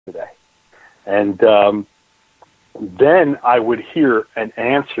And then I would hear an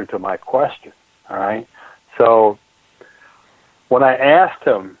answer to my question, all right? So when I asked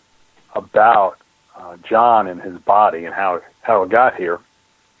him about John and his body and how it got here,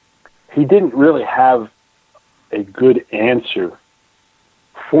 he didn't really have a good answer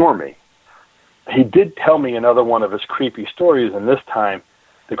for me. He did tell me another one of his creepy stories, and this time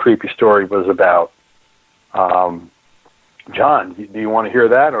the creepy story was about John. Do you want to hear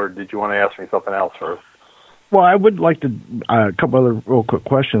that, or did you want to ask me something else first? Well, I would like to, a couple other real quick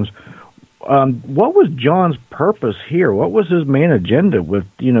questions. What was John's purpose here? What was his main agenda with,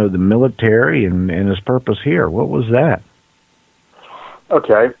 the military and his purpose here? What was that?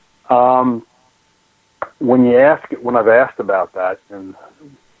 Okay. When I've asked about that, and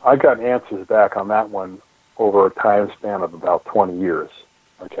I got answers back on that one over a time span of about 20 years.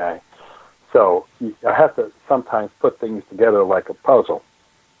 Okay. So I have to sometimes put things together like a puzzle.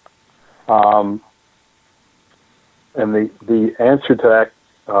 And the answer to that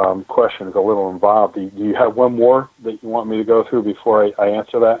question is a little involved. Do you have one more that you want me to go through before I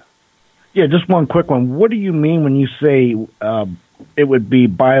answer that? Yeah, just one quick one. What do you mean when you say it would be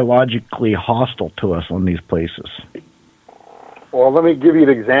biologically hostile to us on these places? Well, let me give you an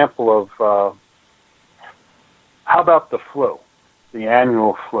example of how about the flu, the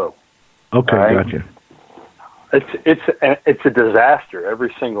annual flu? Okay, right? Gotcha. It's a disaster.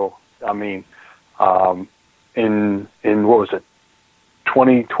 Every single, in what was it,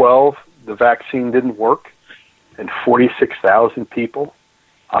 2012, the vaccine didn't work, and 46,000 people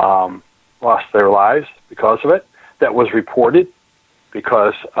lost their lives because of it. That was reported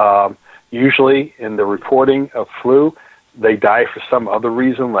because usually in the reporting of flu, they die for some other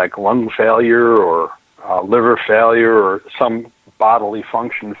reason, like lung failure or liver failure or some bodily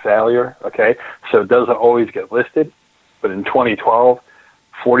function failure, okay? So it doesn't always get listed. But in 2012,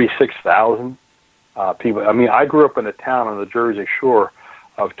 46,000 people. I grew up in a town on the Jersey Shore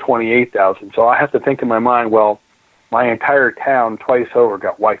of 28,000. So I have to think in my mind, well, my entire town twice over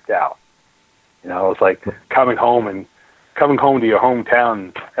got wiped out. It's like coming home to your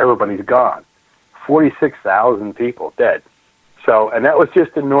hometown, everybody's gone. 46,000 people dead. So, and that was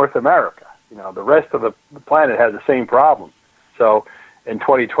just in North America. The rest of the planet had the same problem. So in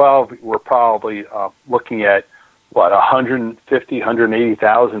 2012, we're probably looking at, 150,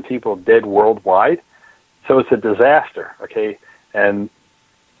 180,000 people dead worldwide. So it's a disaster, okay? And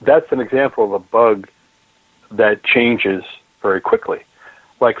that's an example of a bug that changes very quickly.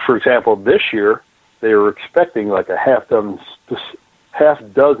 Like, for example, this year, they were expecting like a half dozen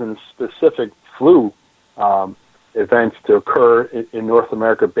specific flu events to occur in North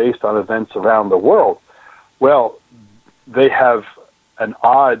America based on events around the world. Well, they have an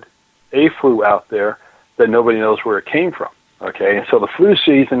odd A-flu out there that nobody knows where it came from, okay? And so the flu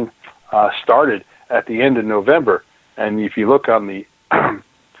season started at the end of November, and if you look on the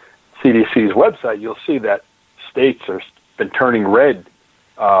CDC's website, you'll see that states have been turning red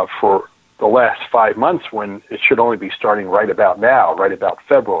for the last 5 months when it should only be starting right about now, right about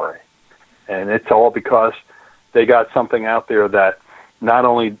February. And it's all because they got something out there that not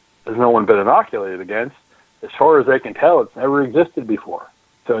only has no one been inoculated against, as far as they can tell, it's never existed before.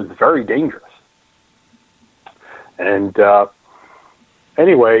 So it's very dangerous. And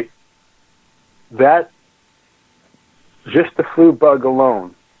anyway, that, just the flu bug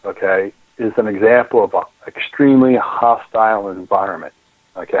alone, okay, is an example of an extremely hostile environment,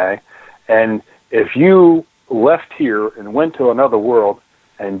 okay? And if you left here and went to another world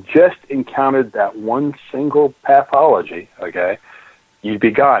and just encountered that one single pathology, okay, you'd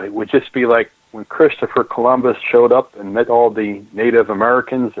be gone. It would just be like when Christopher Columbus showed up and met all the Native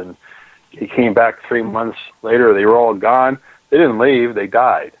Americans and he came back 3 months later, they were all gone. They didn't leave, they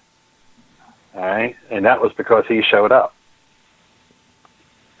died. All right? And that was because he showed up.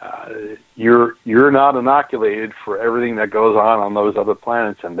 You're not inoculated for everything that goes on those other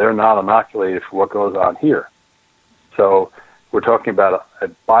planets, and they're not inoculated for what goes on here. So we're talking about a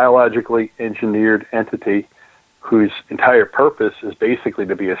biologically engineered entity whose entire purpose is basically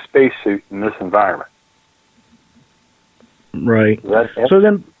to be a spacesuit in this environment. Right. So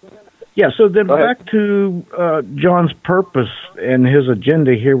then back to John's purpose and his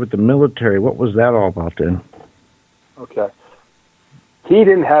agenda here with the military. What was that all about then? Okay. He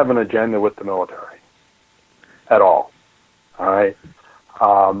didn't have an agenda with the military at all. All right.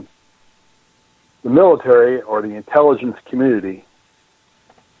 The military or the intelligence community,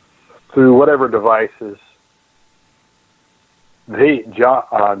 through whatever devices,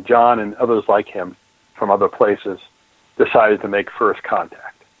 John and others like him from other places decided to make first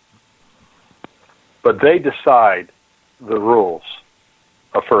contact. But they decide the rules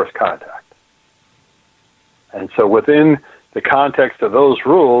of first contact. And so within the context of those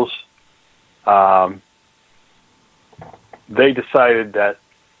rules, they decided that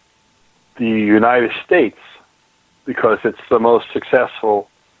the United States, because it's the most successful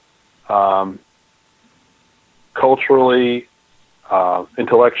culturally,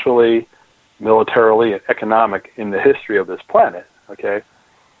 intellectually, militarily, and economic in the history of this planet, okay,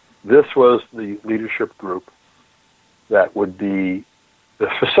 this was the leadership group that would be the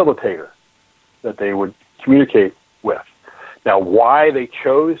facilitator that they would communicate with. Now, why they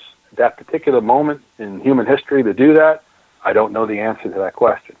chose that particular moment in human history to do that, I don't know the answer to that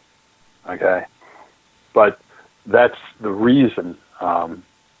question, okay? But that's the reason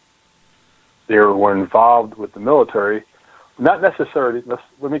they were involved with the military. Not necessarily,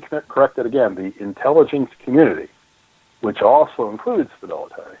 let me correct it again, the intelligence community, which also includes the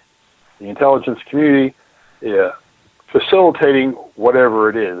military. The intelligence community facilitating whatever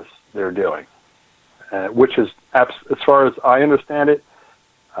it is they're doing, which is, as far as I understand it,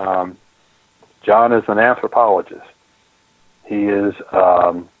 John is an anthropologist. He is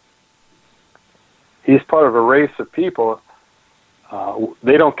he's part of a race of people.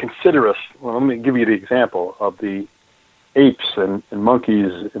 They don't consider us. Well, let me give you the example of the apes and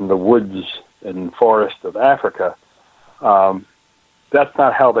monkeys in the woods and forests of Africa. That's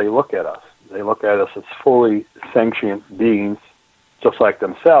not how they look at us. They look at us as fully sentient beings, just like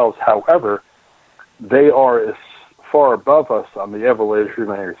themselves. However, they are as far above us on the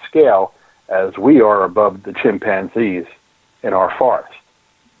evolutionary scale as we are above the chimpanzees in our forest.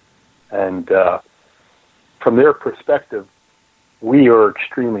 And from their perspective, we are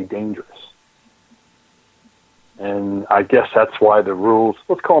extremely dangerous. And I guess that's why the rules,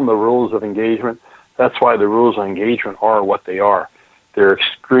 let's call them the rules of engagement, that's why the rules of engagement are what they are. They're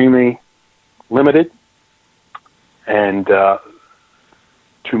extremely limited, and to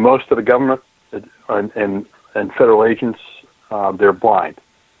most of the government and federal agents, they're blind.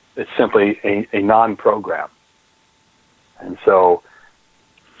 It's simply a non-program. And so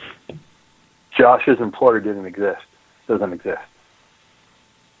Josh's employer doesn't exist. Did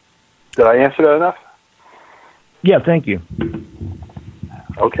I answer that enough? Yeah, thank you.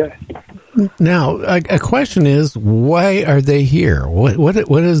 Okay. Now, a question is, why are they here? What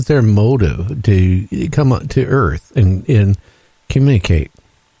is their motive to come up to Earth and communicate?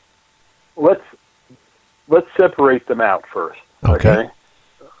 Let's separate them out first. Okay.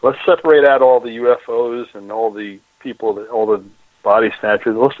 Let's separate out all the UFOs and all the people, all the body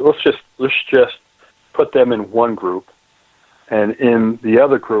snatchers. Let's just put them in one group, and in the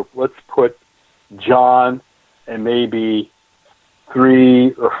other group, let's put John and maybe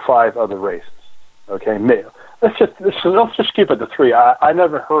 3 or 5 other races. Okay, let's just keep it to 3. I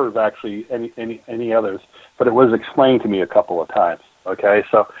never heard of actually any others, but it was explained to me a couple of times. Okay,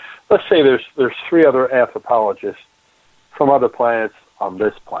 so let's say there's 3 other anthropologists from other planets on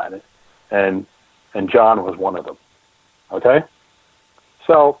this planet, and John was one of them. Okay,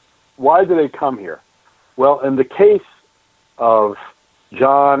 so why do they come here? Well, in the case of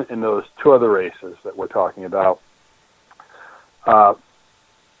John and those 2 other races that we're talking about,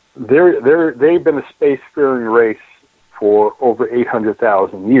 they've been a space-faring race for over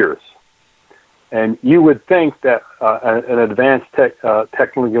 800,000 years. And you would think that an advanced,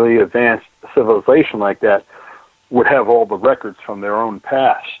 technically advanced civilization like that would have all the records from their own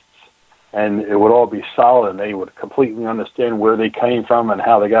pasts, and it would all be solid, and they would completely understand where they came from and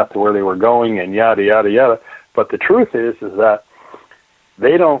how they got to where they were going, and yada, yada, yada. But the truth is that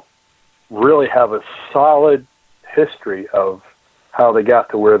they don't really have a solid history of how they got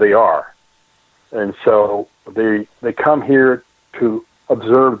to where they are. And so they come here to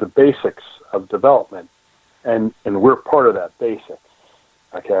observe the basics of development, and we're part of that basics,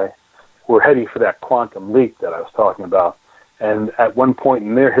 okay? We're heading for that quantum leap that I was talking about, and at one point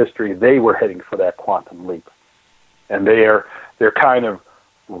in their history, they were heading for that quantum leap. And they're kind of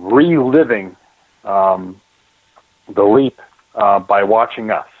reliving the leap by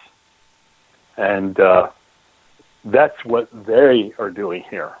watching us. And that's what they are doing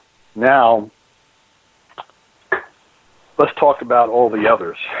here. Now, let's talk about all the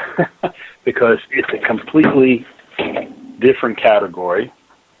others, because it's a completely different category.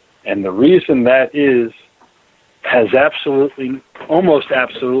 And the reason that has almost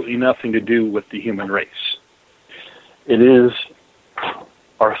absolutely nothing to do with the human race. It is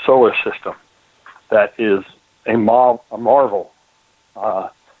our solar system that is a marvel to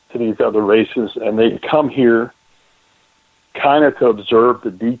these other races, and they come here kind of to observe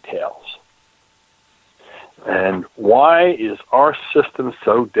the details. And why is our system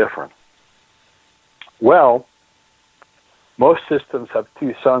so different? Well, most systems have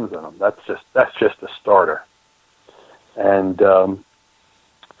 2 suns in them. That's just a starter. And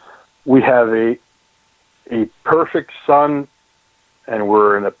we have a perfect sun, and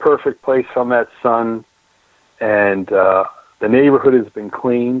we're in a perfect place on that sun, and the neighborhood has been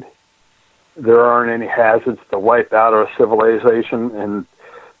cleaned. There aren't any hazards to wipe out our civilization, and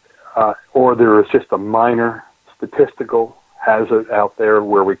or there is just a minor statistical hazard out there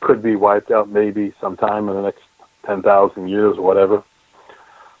where we could be wiped out maybe sometime in the next 10,000 years or whatever.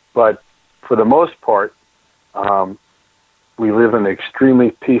 But for the most part, we live in an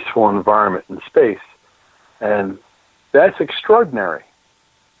extremely peaceful environment in space, and that's extraordinary,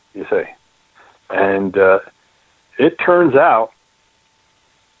 you see. And it turns out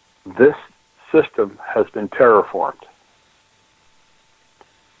this system has been terraformed.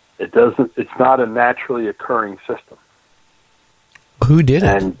 It's not a naturally occurring system. Who did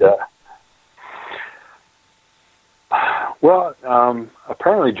it? And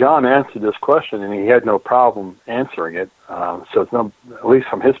apparently John answered this question, and he had no problem answering it. So it's no, at least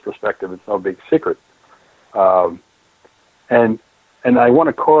from his perspective, it's no big secret. And I want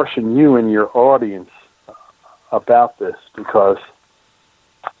to caution you and your audience about this, because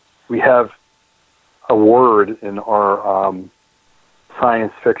we have a word in our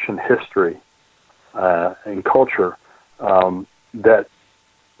science fiction history and culture that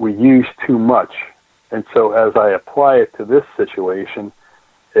we use too much. And so as I apply it to this situation,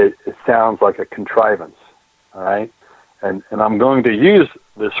 it sounds like a contrivance, all right? And I'm going to use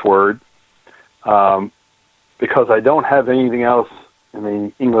this word because I don't have anything else in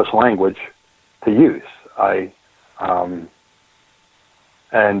the English language to use.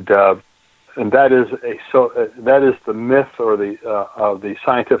 And that is that is the myth, or the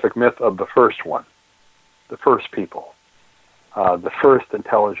scientific myth of the first one, the first people, the first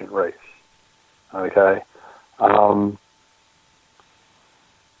intelligent race. Okay,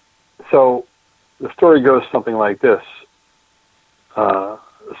 so the story goes something like this: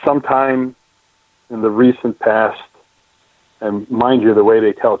 sometime in the recent past, and mind you, the way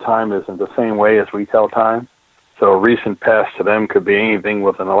they tell time isn't the same way as we tell time. So recent past to them could be anything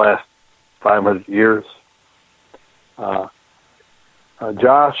within the last 500 years.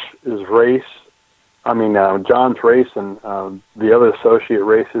 John's race and the other associate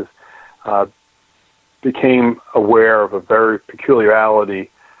races became aware of a very peculiarity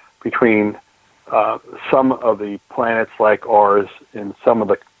between some of the planets like ours and some of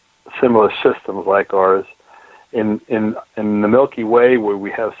the similar systems like ours. In the Milky Way, where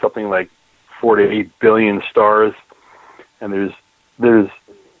we have something like 48 billion stars, and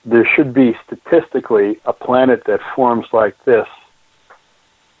there should be statistically a planet that forms like this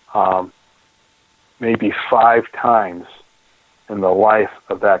maybe 5 times in the life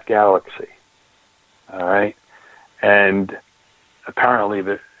of that galaxy. All right, and apparently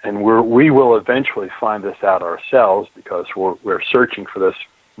we will eventually find this out ourselves, because we're searching for this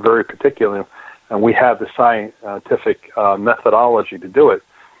very particularly, and we have the scientific methodology to do it.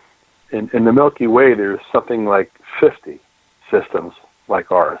 In the Milky Way, there's something like 50 systems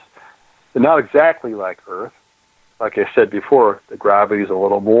like ours. They're not exactly like Earth. Like I said before, the gravity is a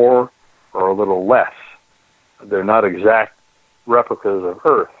little more or a little less. They're not exact replicas of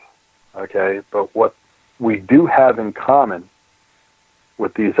Earth, okay? But what we do have in common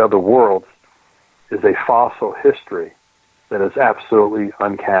with these other worlds is a fossil history that is absolutely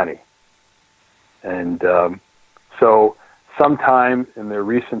uncanny. And so sometime in the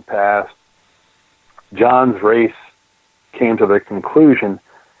recent past, John's race came to the conclusion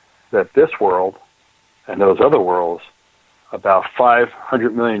that this world and those other worlds about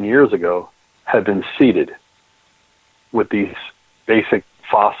 500 million years ago had been seeded with these basic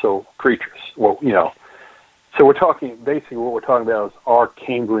fossil creatures. Well, so we're talking, basically what we're talking about is our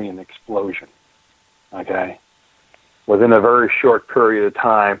Cambrian explosion, okay? Within a very short period of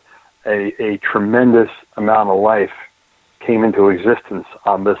time, a tremendous amount of life came into existence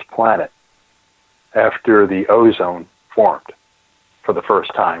on this planet after the ozone formed for the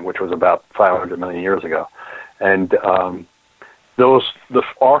first time, which was about 500 million years ago. And our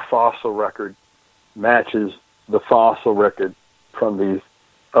fossil record matches the fossil record from these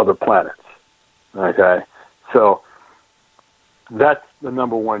other planets. Okay, so that's the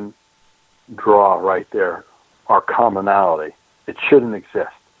number one draw right there, our commonality. It shouldn't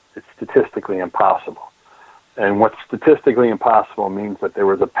exist. It's statistically impossible. And what's statistically impossible means that there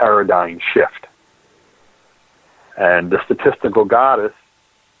was a paradigm shift. And the statistical goddess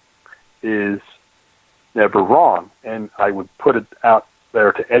is never wrong. And I would put it out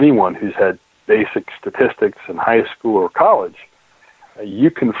there to anyone who's had basic statistics in high school or college.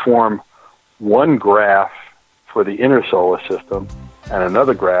 You can form one graph for the inner solar system and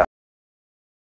another graph